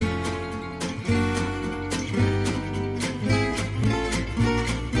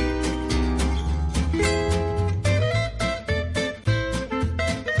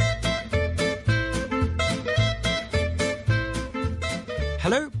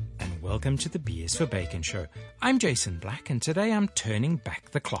welcome to the BS for Bacon show. I'm Jason Black, and today I'm turning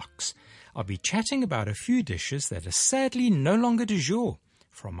back the clocks. I'll be chatting about a few dishes that are sadly no longer du jour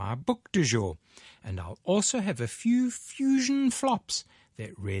from our book du jour, and I'll also have a few fusion flops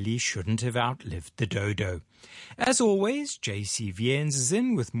that really shouldn't have outlived the dodo. As always, JC Viens is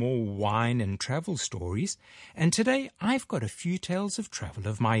in with more wine and travel stories, and today I've got a few tales of travel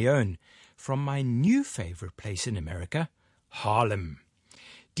of my own from my new favorite place in America, Harlem.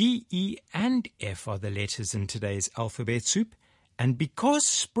 D, E, and F are the letters in today's alphabet soup, and because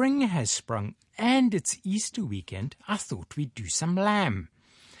spring has sprung and it's Easter weekend, I thought we'd do some lamb.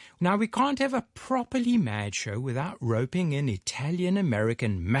 Now, we can't have a properly mad show without roping in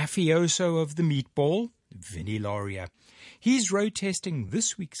Italian-American mafioso of the meatball, Vinnie Loria. He's road testing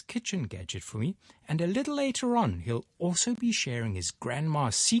this week's kitchen gadget for me, and a little later on he'll also be sharing his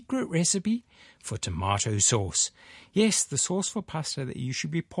grandma's secret recipe for tomato sauce. Yes, the sauce for pasta that you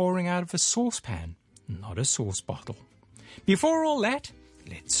should be pouring out of a saucepan, not a sauce bottle. Before all that,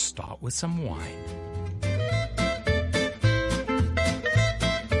 let's start with some wine.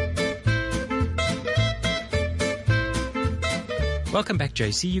 Welcome back,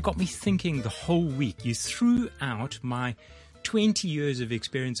 JC. You got me thinking the whole week. You threw out my 20 years of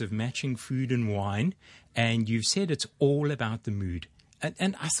experience of matching food and wine, and you've said it's all about the mood.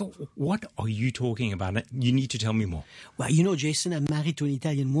 And I thought, what are you talking about? You need to tell me more. Well, you know, Jason, I'm married to an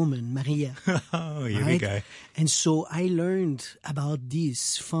Italian woman, Maria. Oh, here we go. And so I learned about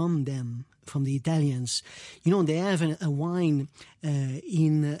this from them, from the Italians. You know, they have a wine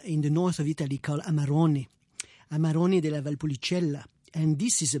in the north of Italy called Amarone. Amarone della Valpolicella. And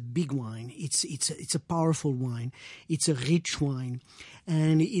this is a big wine. It's a powerful wine. It's a rich wine.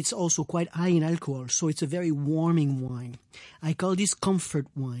 And it's also quite high in alcohol. So it's a very warming wine. I call this comfort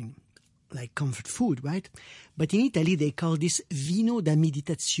wine, like comfort food, right? But in Italy, they call this vino da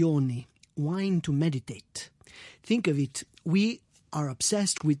meditazione, wine to meditate. Think of it. We are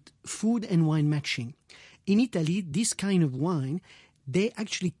obsessed with food and wine matching. In Italy, this kind of wine, they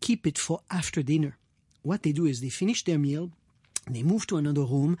actually keep it for after dinner. What they do is they finish their meal, they move to another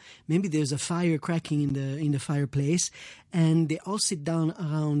room, maybe there's a fire cracking in the fireplace, and they all sit down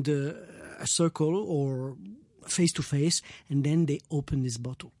around a circle or face to face, and then they open this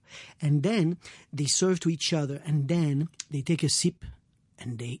bottle. And then they serve to each other, and then they take a sip,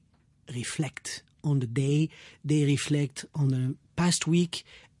 and they reflect on the day, they reflect on the past week,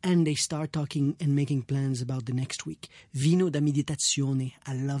 and they start talking and making plans about the next week. Vino da meditazione,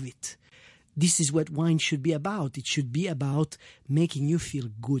 I love it. This is what wine should be about. It should be about making you feel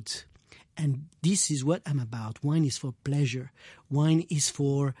good. And this is what I'm about. Wine is for pleasure. Wine is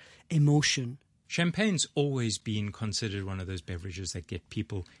for emotion. Champagne's always been considered one of those beverages that get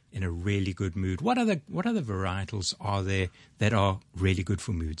people in a really good mood. What other varietals are there that are really good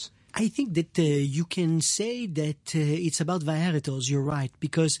for moods? I think that you can say that it's about varietals, you're right,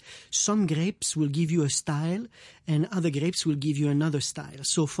 because some grapes will give you a style and other grapes will give you another style.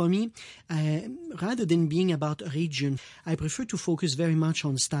 So for me, rather than being about a region, I prefer to focus very much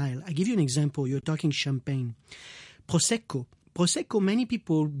on style. I give you an example. You're talking champagne. Prosecco. Prosecco, many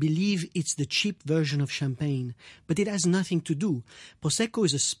people believe it's the cheap version of champagne, but it has nothing to do. Prosecco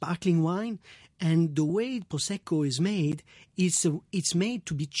is a sparkling wine, and the way Prosecco is made, it's made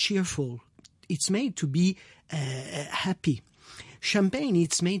to be cheerful. It's made to be happy. Champagne,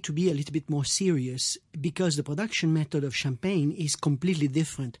 it's made to be a little bit more serious because the production method of champagne is completely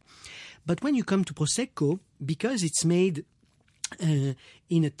different. But when you come to Prosecco, because it's made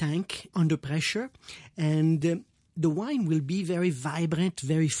in a tank under pressure, and the wine will be very vibrant,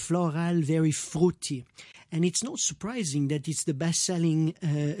 very floral, very fruity. And it's not surprising that it's the best-selling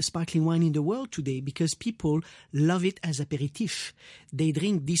sparkling wine in the world today because people love it as aperitif. They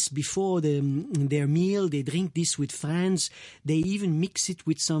drink this before their meal. They drink this with friends. They even mix it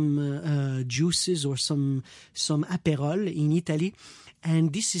with some juices or some Aperol in Italy.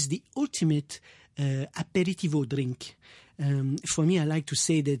 And this is the ultimate aperitivo drink. For me, I like to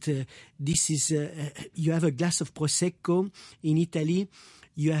say that this is, you have a glass of Prosecco in Italy,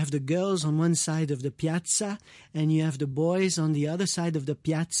 you have the girls on one side of the piazza, and you have the boys on the other side of the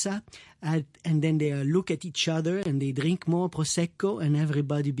piazza, and then they look at each other and they drink more Prosecco, and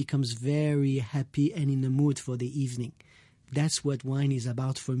everybody becomes very happy and in the mood for the evening. That's what wine is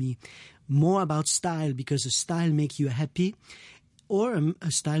about for me. More about style, because a style makes you happy, or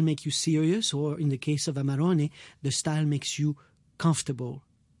a style makes you serious, or in the case of Amarone, the style makes you comfortable,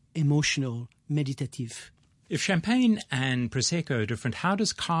 emotional, meditative. If Champagne and Prosecco are different, how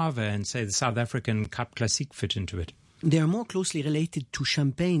does Cava and, say, the South African Cup Classique fit into it? they are more closely related to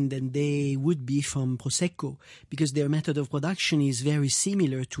Champagne than they would be from Prosecco, because their method of production is very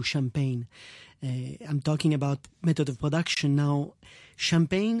similar to Champagne. I'm talking about method of production now.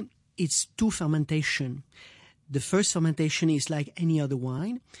 Champagne, it's two fermentation. The first fermentation is like any other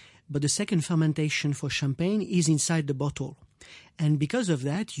wine, but the second fermentation for Champagne is inside the bottle. And because of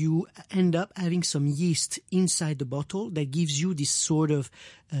that, you end up having some yeast inside the bottle that gives you this sort of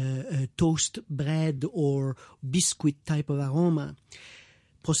toast bread or biscuit type of aroma.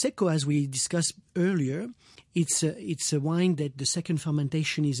 Prosecco, as we discussed earlier, it's a wine that the second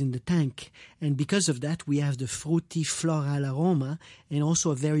fermentation is in the tank. And because of that, we have the fruity floral aroma and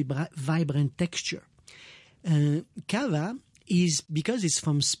also a very vibrant texture. Cava is, because it's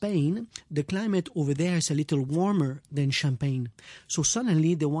from Spain, the climate over there is a little warmer than Champagne. So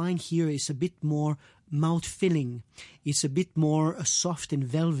suddenly the wine here is a bit more mouth-filling. It's a bit more soft and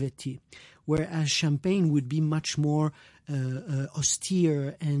velvety, whereas Champagne would be much more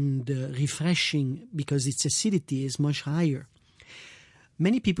austere and refreshing because its acidity is much higher.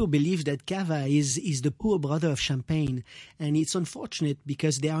 Many people believe that Cava is the poor brother of Champagne, and it's unfortunate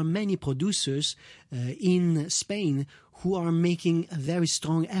because there are many producers in Spain who are making a very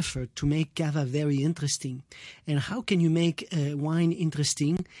strong effort to make Cava very interesting. And how can you make wine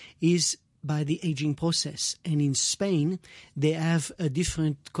interesting is by the aging process. And in Spain, they have a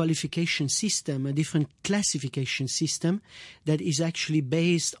different qualification system, a different classification system that is actually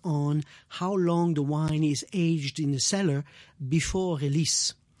based on how long the wine is aged in the cellar before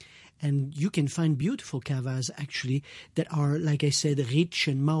release. And you can find beautiful cavas, actually, that are, like I said, rich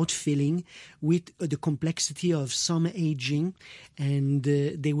and mouth-filling with the complexity of some aging, and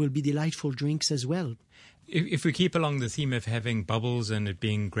they will be delightful drinks as well. If we keep along the theme of having bubbles and it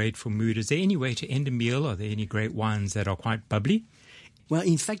being great for mood, is there any way to end a meal? Are there any great wines that are quite bubbly? Well,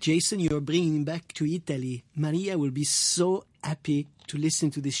 in fact, Jason, you're bringing back to Italy. Maria will be so happy to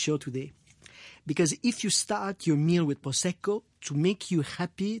listen to this show today. Because if you start your meal with Prosecco, to make you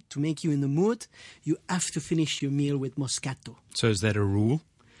happy, to make you in the mood, you have to finish your meal with Moscato. So is that a rule?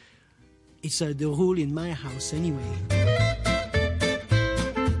 It's the rule in my house anyway.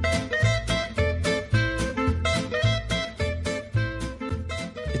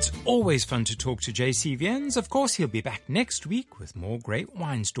 It's always fun to talk to JC Viens. Of course, he'll be back next week with more great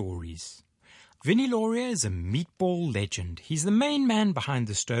wine stories. Vinnie Lauria is a meatball legend. He's the main man behind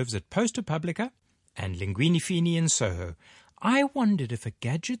the stoves at Posta Publica and Linguini Fini in Soho. I wondered if a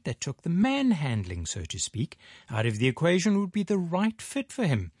gadget that took the manhandling, so to speak, out of the equation would be the right fit for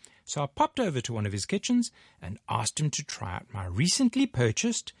him. So I popped over to one of his kitchens and asked him to try out my recently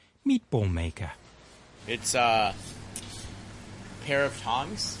purchased meatball maker. It's a pair of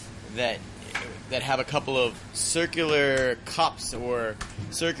tongs that have a couple of circular cups or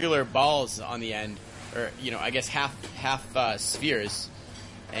circular balls on the end, or I guess half spheres,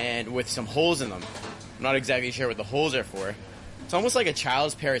 and with some holes in them. I'm not exactly sure what the holes are for. It's almost like a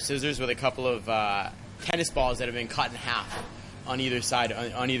child's pair of scissors with a couple of tennis balls that have been cut in half on either side,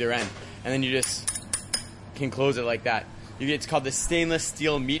 on either end, and then you just can close it like that. It's called the stainless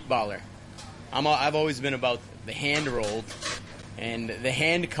steel meatballer. I've always been about the hand rolled and the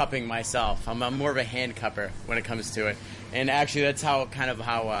hand cupping myself. I'm more of a hand cupper when it comes to it. And actually, that's how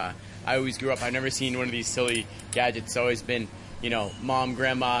I always grew up. I've never seen one of these silly gadgets. It's always been, mom,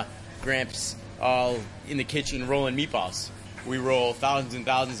 grandma, gramps, all in the kitchen rolling meatballs. We roll thousands and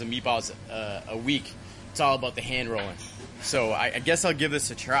thousands of meatballs a week. It's all about the hand rolling. So I guess I'll give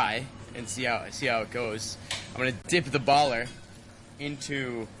this a try and see how it goes. I'm gonna dip the baller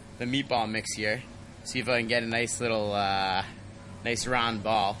into the meatball mix here. See if I can get a nice little nice round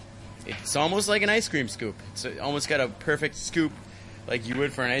ball. It's almost like an ice cream scoop. It's almost got a perfect scoop like you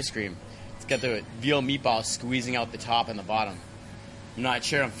would for an ice cream. It's got the veal meatball squeezing out the top and the bottom. I'm not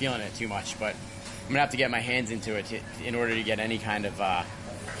sure I'm feeling it too much, but I'm going to have to get my hands into it in order to get any kind of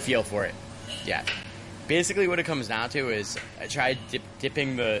feel for it. Yeah. Basically what it comes down to is I tried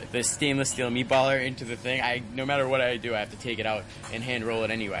dipping the stainless steel meatballer into the thing. No matter what I do, I have to take it out and hand roll it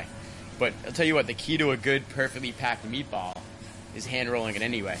anyway. But I'll tell you what, the key to a good, perfectly packed meatball is hand rolling it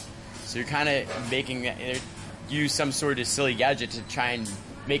anyway. So you're kind of use some sort of silly gadget to try and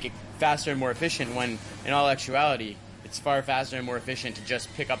make it faster and more efficient when, in all actuality, it's far faster and more efficient to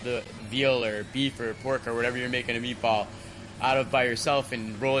just pick up the veal or beef or pork or whatever you're making a meatball out of by yourself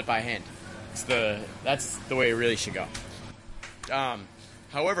and roll it by hand. That's the way it really should go.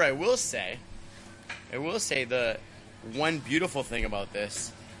 However, I will say the one beautiful thing about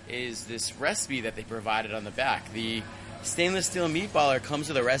this is this recipe that they provided on the back. The stainless steel meatballer comes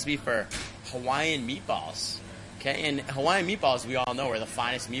with a recipe for Hawaiian meatballs. Okay, and Hawaiian meatballs, we all know, are the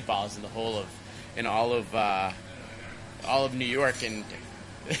finest meatballs in all of all of New York and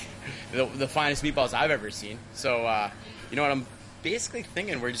the finest meatballs I've ever seen. So, you know what I'm basically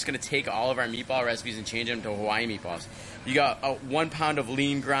thinking? We're just going to take all of our meatball recipes and change them to Hawaiian meatballs. You got 1 pound of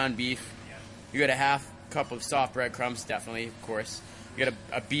lean ground beef. You got a half cup of soft breadcrumbs, definitely, of course. You got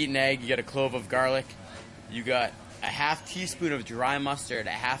a beaten egg. You got a clove of garlic. You got a half teaspoon of dry mustard,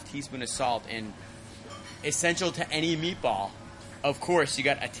 a half teaspoon of salt, and essential to any meatball, of course, you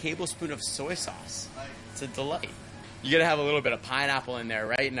got a tablespoon of soy sauce. It's a delight. You gotta have a little bit of pineapple in there,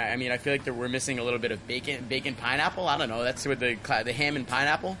 right? And I mean, I feel like we're missing a little bit of bacon pineapple. I don't know. That's with the ham and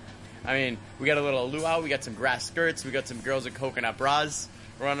pineapple. I mean, we got a little luau. We got some grass skirts. We got some girls in coconut bras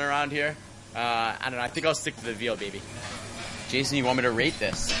running around here. I don't know. I think I'll stick to the veal, baby. Jason, you want me to rate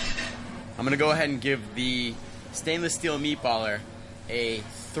this? I'm gonna go ahead and give the stainless steel meatballer a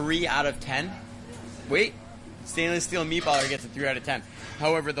 3 out of 10. Wait, stainless steel meatballer gets a 3 out of 10.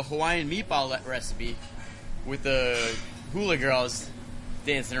 However, the Hawaiian meatball recipe with the hula girls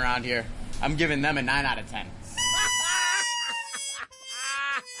dancing around here, I'm giving them a 9 out of 10.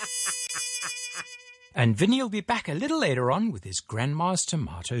 And Vinny will be back a little later on with his grandma's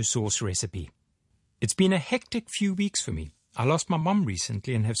tomato sauce recipe. It's been a hectic few weeks for me. I lost my mum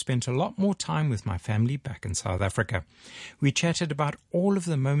recently and have spent a lot more time with my family back in South Africa. We chatted about all of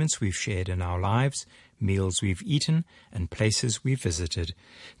the moments we've shared in our lives, meals we've eaten, and places we've visited.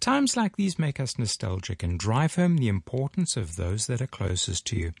 Times like these make us nostalgic and drive home the importance of those that are closest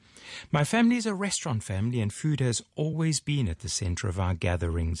to you. My family is a restaurant family, and food has always been at the center of our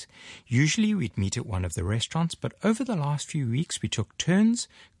gatherings. Usually we'd meet at one of the restaurants, but over the last few weeks we took turns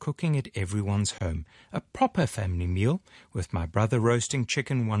cooking at everyone's home. A proper family meal, with my brother roasting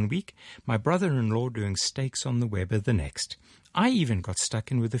chicken one week, my brother-in-law doing steaks on the Weber the next. I even got stuck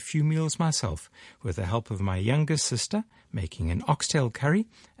in with a few meals myself, with the help of my younger sister making an oxtail curry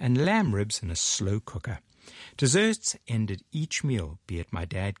and lamb ribs in a slow cooker. Desserts ended each meal, be it my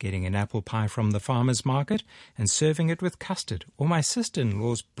dad getting an apple pie from the farmer's market and serving it with custard, or my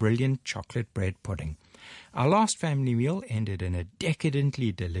sister-in-law's brilliant chocolate bread pudding. Our last family meal ended in a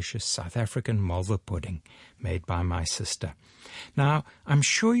decadently delicious South African malva pudding made by my sister. Now, I'm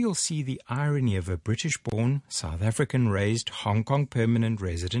sure you'll see the irony of a British-born, South African-raised, Hong Kong permanent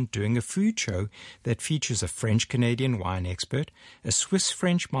resident doing a food show that features a French-Canadian wine expert, a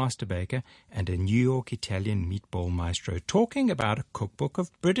Swiss-French master baker, and a New York-Italian meatball maestro talking about a cookbook of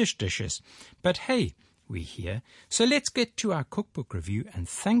British dishes. But hey, we're here, so let's get to our cookbook review and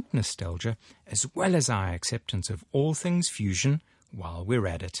thank nostalgia as well as our acceptance of all things fusion while we're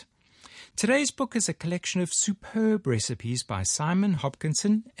at it. Today's book is a collection of superb recipes by Simon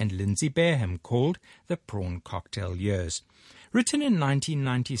Hopkinson and Lindsay Bareham called The Prawn Cocktail Years. Written in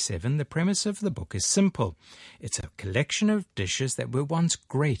 1997, the premise of the book is simple. It's a collection of dishes that were once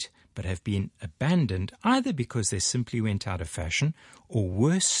great but have been abandoned either because they simply went out of fashion or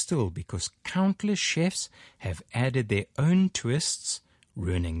worse still because countless chefs have added their own twists,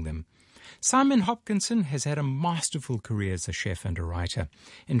 ruining them. Simon Hopkinson has had a masterful career as a chef and a writer.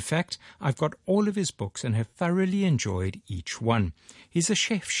 In fact, I've got all of his books and have thoroughly enjoyed each one. He's a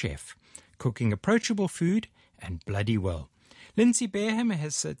chef, cooking approachable food and bloody well. Lindsay Bareham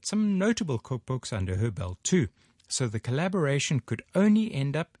has had some notable cookbooks under her belt too, so the collaboration could only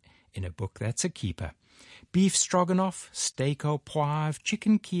end up in a book that's a keeper. Beef stroganoff, steak au poivre,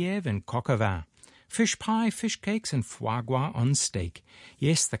 chicken Kiev and coq au vin. Fish pie, fish cakes, and foie gras on steak.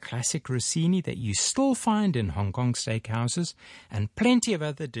 Yes, the classic Rossini that you still find in Hong Kong steakhouses, and plenty of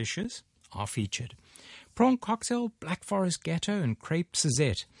other dishes are featured. Prawn cocktail, Black Forest Gâteau, and crepe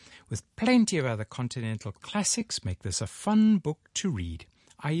Suzette, with plenty of other continental classics, make this a fun book to read.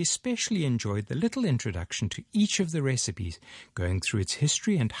 I especially enjoyed the little introduction to each of the recipes, going through its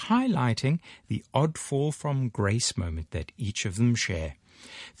history and highlighting the odd fall from grace moment that each of them share.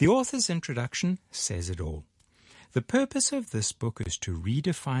 The author's introduction says it all. The purpose of this book is to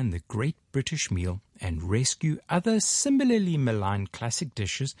redefine the great British meal and rescue other similarly maligned classic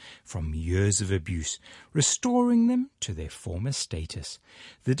dishes from years of abuse, restoring them to their former status.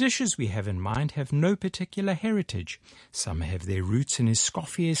 The dishes we have in mind have no particular heritage. Some have their roots in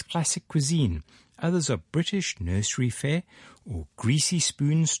Escoffier's classic cuisine. Others are British nursery fare or greasy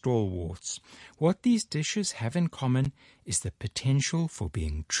spoon stalwarts. What these dishes have in common is the potential for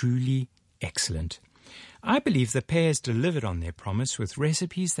being truly excellent. I believe the pair has delivered on their promise with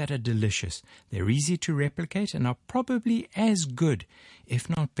recipes that are delicious. They're easy to replicate and are probably as good, if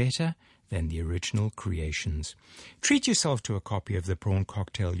not better, than the original creations. Treat yourself to a copy of The Prawn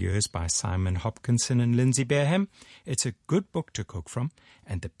Cocktail Years by Simon Hopkinson and Lindsay Bareham. It's a good book to cook from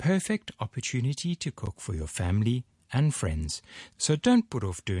and the perfect opportunity to cook for your family and friends. So don't put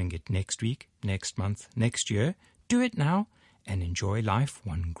off doing it next week, next month, next year. do it now and enjoy life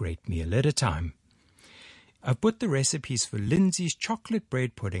one great meal at a time. I've put the recipes for Lindsay's chocolate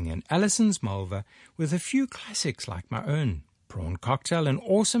bread pudding and Alison's malva with a few classics like my own, prawn cocktail and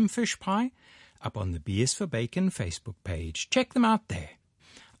awesome fish pie, up on the B is for Bacon Facebook page. Check them out there.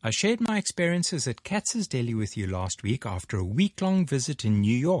 I shared my experiences at Katz's Deli with you last week after a week-long visit in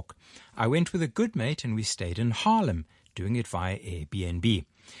New York. I went with a good mate and we stayed in Harlem, doing it via Airbnb.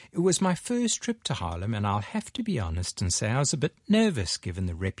 It was my first trip to Harlem, and I'll have to be honest and say I was a bit nervous given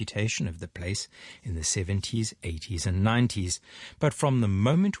the reputation of the place in the 70s, 80s and 90s. But from the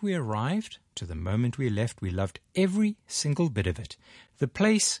moment we arrived to the moment we left, we loved every single bit of it. The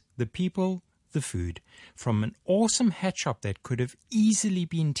place, the people, the food. From an awesome hat shop that could have easily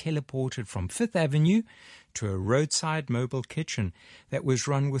been teleported from Fifth Avenue to a roadside mobile kitchen that was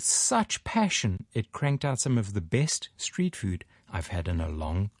run with such passion it cranked out some of the best street food I've had in a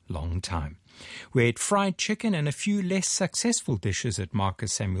long, long time. We ate fried chicken and a few less successful dishes at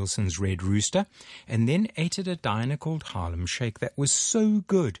Marcus Samuelson's Red Rooster, and then ate at a diner called Harlem Shake that was so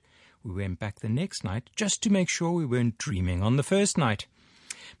good we went back the next night just to make sure we weren't dreaming on the first night.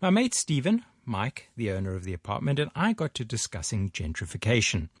 My mate Stephen, Mike, the owner of the apartment, and I got to discussing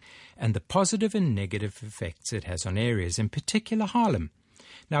gentrification and the positive and negative effects it has on areas, in particular Harlem.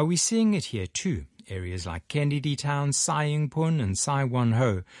 Now, we're seeing it here too. Areas like Kennedy Town, Sai Ying Pun and Sai Wan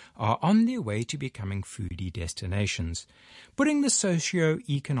Ho are on their way to becoming foodie destinations. Putting the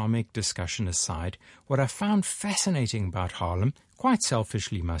socio-economic discussion aside, what I found fascinating about Harlem, quite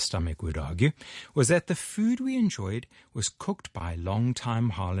selfishly my stomach would argue, was that the food we enjoyed was cooked by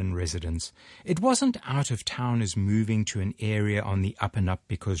long-time Harlem residents. It wasn't out-of-towners moving to an area on the up and up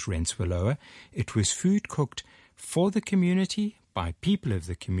because rents were lower. It was food cooked for the community, by people of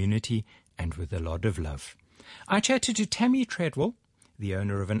the community, and with a lot of love. I chatted to Tammy Treadwell, the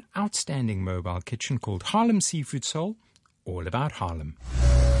owner of an outstanding mobile kitchen called Harlem Seafood Soul, all about Harlem.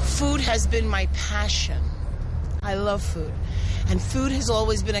 Food has been my passion. I love food. And food has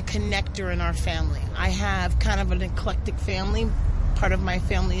always been a connector in our family. I have kind of an eclectic family. Part of my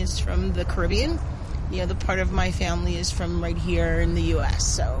family is from the Caribbean. The other part of my family is from right here in the U.S.,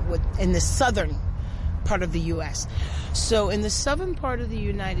 so in the southern part of the U.S. So in the southern part of the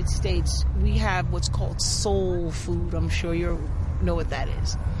United States, we have what's called soul food. I'm sure you know what that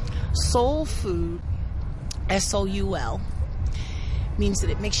is. Soul food, S-O-U-L, means that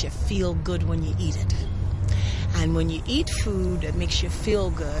it makes you feel good when you eat it. And when you eat food that makes you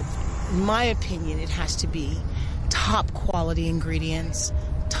feel good, in my opinion, it has to be top quality ingredients,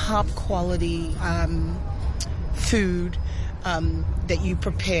 top quality food that you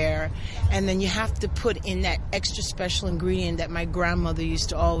prepare, and then you have to put in that extra special ingredient that my grandmother used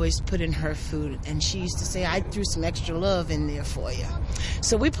to always put in her food, and she used to say, I threw some extra love in there for you.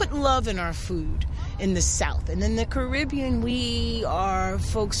 So we put love in our food in the South. And in the Caribbean, we are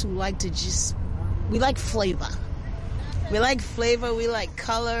folks who like to we like flavor. We like flavor, we like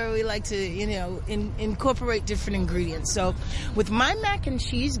color, we like to, incorporate different ingredients. So with my mac and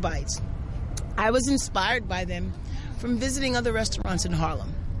cheese bites, I was inspired by them from visiting other restaurants in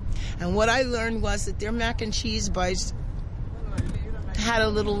Harlem. And what I learned was that their mac and cheese bites had a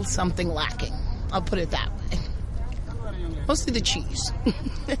little something lacking. I'll put it that way. Mostly the cheese.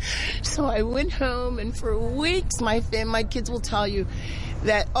 So I went home, and for weeks my kids will tell you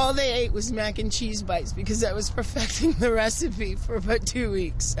that all they ate was mac and cheese bites because I was perfecting the recipe for about 2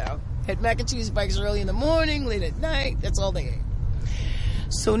 weeks. So had mac and cheese bites early in the morning, late at night. That's all they ate.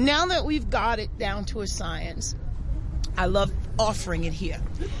 So now that we've got it down to a science, I love offering it here.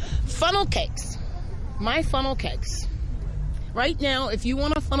 Funnel cakes. My funnel cakes. Right now, if you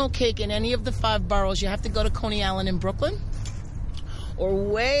want a funnel cake in any of the 5 boroughs, you have to go to Coney Island in Brooklyn or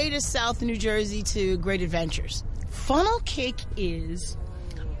way to South New Jersey to Great Adventures. Funnel cake is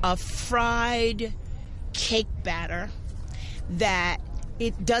a fried cake batter that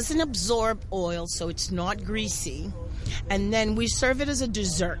it doesn't absorb oil, so it's not greasy. And then we serve it as a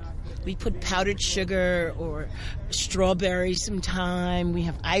dessert. We put powdered sugar or strawberries sometime. We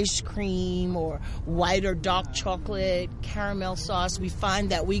have ice cream or white or dark chocolate, caramel sauce. We find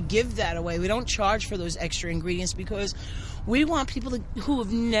that we give that away. We don't charge for those extra ingredients because we want people who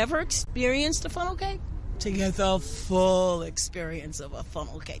have never experienced a funnel cake to get the full experience of a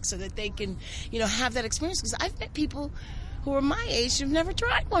funnel cake so that they can, have that experience. Because I've met people who are my age who've never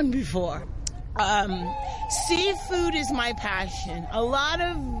tried one before. Seafood is my passion. A lot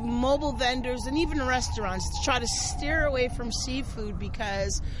of mobile vendors and even restaurants try to steer away from seafood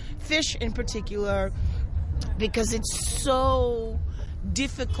because fish in particular, because it's so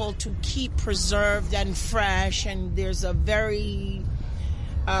difficult to keep preserved and fresh, and there's a very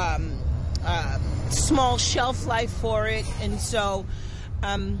small shelf life for it. And so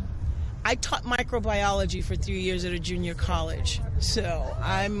I taught microbiology for 3 years at a junior college. So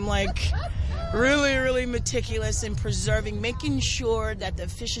I'm like really, really meticulous in preserving, making sure that the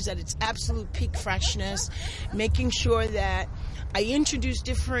fish is at its absolute peak freshness, making sure that I introduce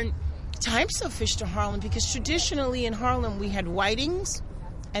different types of fish to Harlem, because traditionally in Harlem we had whitings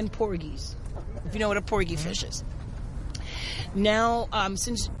and porgies, if you know what a porgy fish is. Now,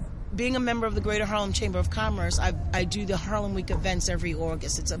 since being a member of the Greater Harlem Chamber of Commerce, I do the Harlem Week events every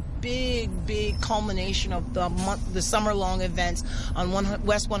August. It's a big, big culmination of the summer-long events on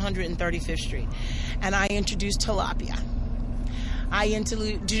West 135th Street. And I introduced tilapia. I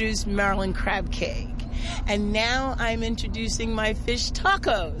introduced Maryland crab cake. And now I'm introducing my fish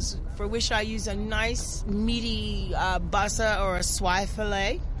tacos, for which I use a nice, meaty bassa or a swai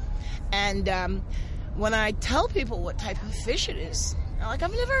fillet. And when I tell people what type of fish it is, they're like,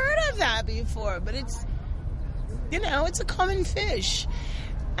 I've never heard of that before, but it's, it's a common fish.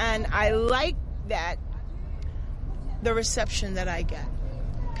 And I like that, the reception that I get.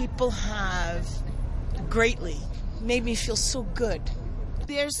 People have greatly made me feel so good.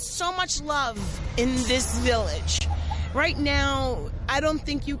 There's so much love in this village. Right now, I don't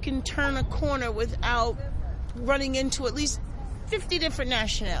think you can turn a corner without running into at least 50 different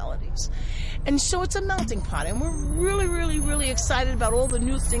nationalities. And so it's a melting pot, and we're really, really, really excited about all the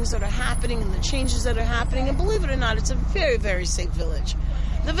new things that are happening and the changes that are happening. And believe it or not, it's a very, very safe village.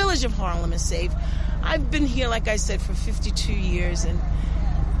 The village of Harlem is safe. I've been here, like I said, for 52 years, and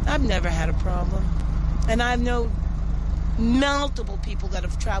I've never had a problem. And I know multiple people that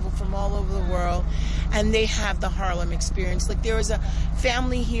have traveled from all over the world, and they have the Harlem experience. Like, there was a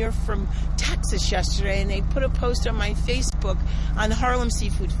family here from Texas yesterday, and they put a post on my Facebook, on Harlem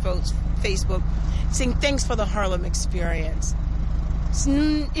Seafood Facebook, saying thanks for the Harlem experience.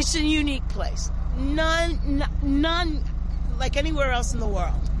 It's a unique place, none like anywhere else in the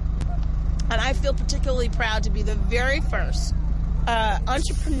world. And I feel particularly proud to be the very first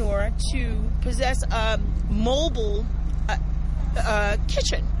entrepreneur to possess a mobile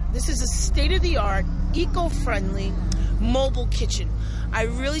kitchen. This is a state-of-the-art, eco-friendly mobile kitchen. I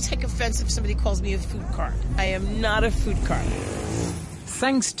really take offense if somebody calls me a food cart. I am not a food cart.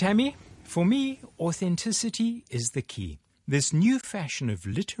 Thanks, Tammy. For me, authenticity is the key. This new fashion of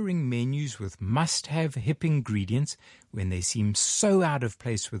littering menus with must-have hip ingredients when they seem so out of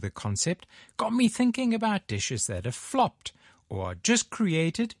place with the concept got me thinking about dishes that have flopped or are just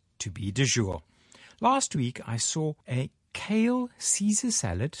created to be de jour. Last week, I saw a kale Caesar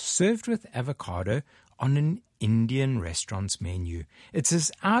salad served with avocado on an Indian restaurant's menu. It's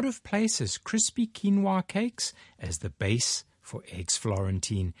as out of place as crispy quinoa cakes as the base for eggs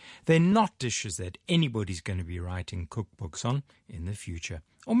Florentine. They're not dishes that anybody's going to be writing cookbooks on in the future.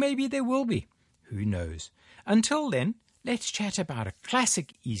 Or maybe there will be. Who knows? Until then, let's chat about a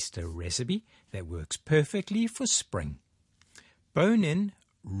classic Easter recipe that works perfectly for spring. Bone-in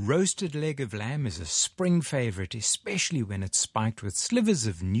roasted leg of lamb is a spring favorite, especially when it's spiked with slivers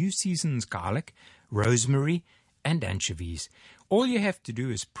of new season's garlic, rosemary, and anchovies. All you have to do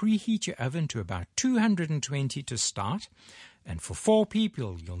is preheat your oven to about 220 to start, and for 4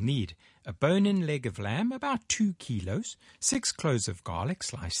 people you'll need a bone-in leg of lamb, about 2 kilos, 6 cloves of garlic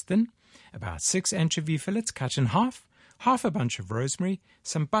sliced thin, about 6 anchovy fillets cut in half a bunch of rosemary,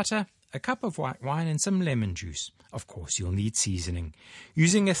 some butter, a cup of white wine, and some lemon juice. Of course, you'll need seasoning.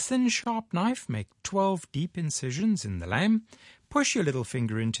 Using a thin, sharp knife, make 12 deep incisions in the lamb. Push your little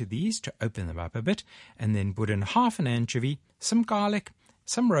finger into these to open them up a bit, and then put in half an anchovy, some garlic,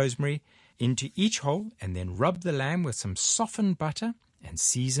 some rosemary into each hole, and then rub the lamb with some softened butter and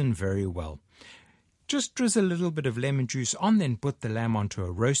season very well. Just drizzle a little bit of lemon juice on, then put the lamb onto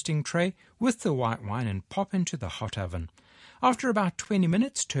a roasting tray with the white wine and pop into the hot oven. After about 20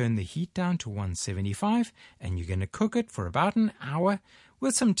 minutes, turn the heat down to 175, and you're going to cook it for about an hour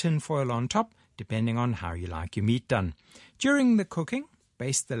with some tin foil on top, depending on how you like your meat done. During the cooking,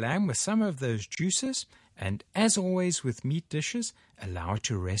 baste the lamb with some of those juices, and as always with meat dishes, allow it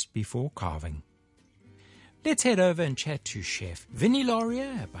to rest before carving. Let's head over and chat to Chef Vinnie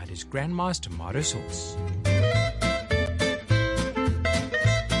Laurier about his grandma's tomato sauce.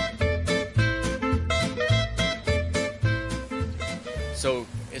 So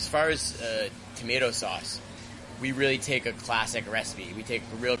as far as tomato sauce, we really take a classic recipe. We take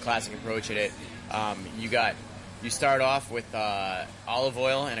a real classic approach at it. You start off with olive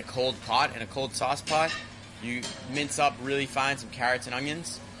oil in a cold pot, in a cold sauce pot. You mince up really fine some carrots and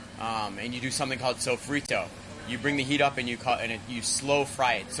onions, and you do something called sofrito. You bring the heat up and you slow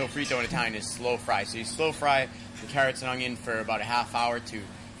fry it. Sofrito in Italian is slow fry. So you slow fry the carrots and onion for about a half hour to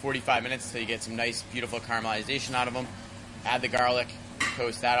 45 minutes until you get some nice, beautiful caramelization out of them. Add the garlic,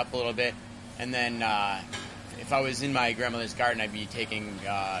 toast that up a little bit, and then if I was in my grandmother's garden, I'd be taking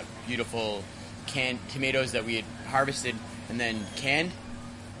beautiful canned tomatoes that we had harvested and then canned.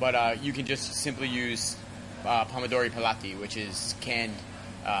 But you can just simply use pomodori pelati, which is canned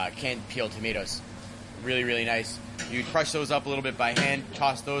peeled tomatoes. Really, really nice. You crush those up a little bit by hand,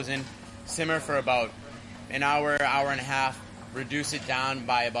 toss those in, simmer for about an hour, hour and a half, reduce it down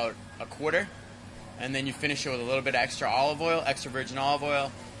by about a quarter, and then you finish it with a little bit of extra olive oil, extra virgin olive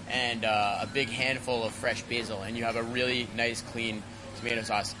oil, and a big handful of fresh basil, and you have a really nice, clean tomato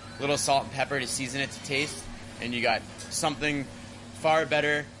sauce. A little salt and pepper to season it to taste, and you got something far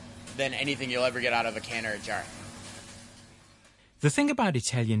better than anything you'll ever get out of a can or a jar. The thing about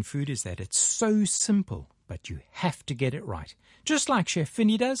Italian food is that it's so simple, but you have to get it right, just like Chef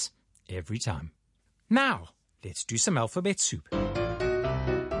Finney does every time. Now, let's do some alphabet soup.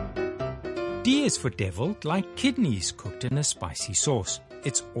 D is for deviled, like kidneys cooked in a spicy sauce.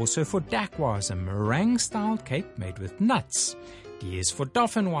 It's also for dacquoise, a meringue-style cake made with nuts. D is for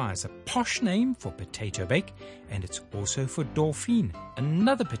dauphinoise, a posh name for potato bake, and it's also for dauphine,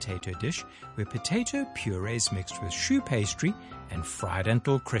 another potato dish where potato puree is mixed with choux pastry and fried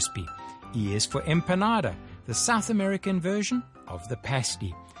until crispy. E is for empanada, the South American version of the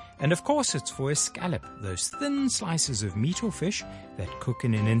pasty. And of course it's for escalope, those thin slices of meat or fish that cook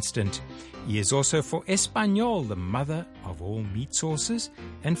in an instant. E is also for espagnole, the mother of all meat sauces,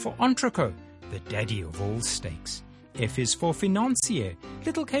 and for entrecôte, the daddy of all steaks. F is for financier,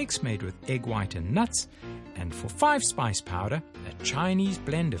 little cakes made with egg white and nuts, and for 5-spice powder, a Chinese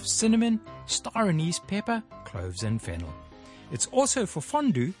blend of cinnamon, star anise pepper, cloves and fennel. It's also for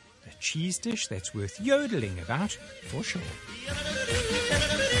fondue, a cheese dish that's worth yodeling about for sure.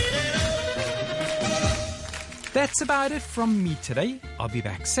 That's about it from me today. I'll be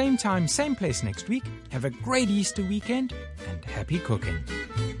back same time, same place next week. Have a great Easter weekend and happy cooking.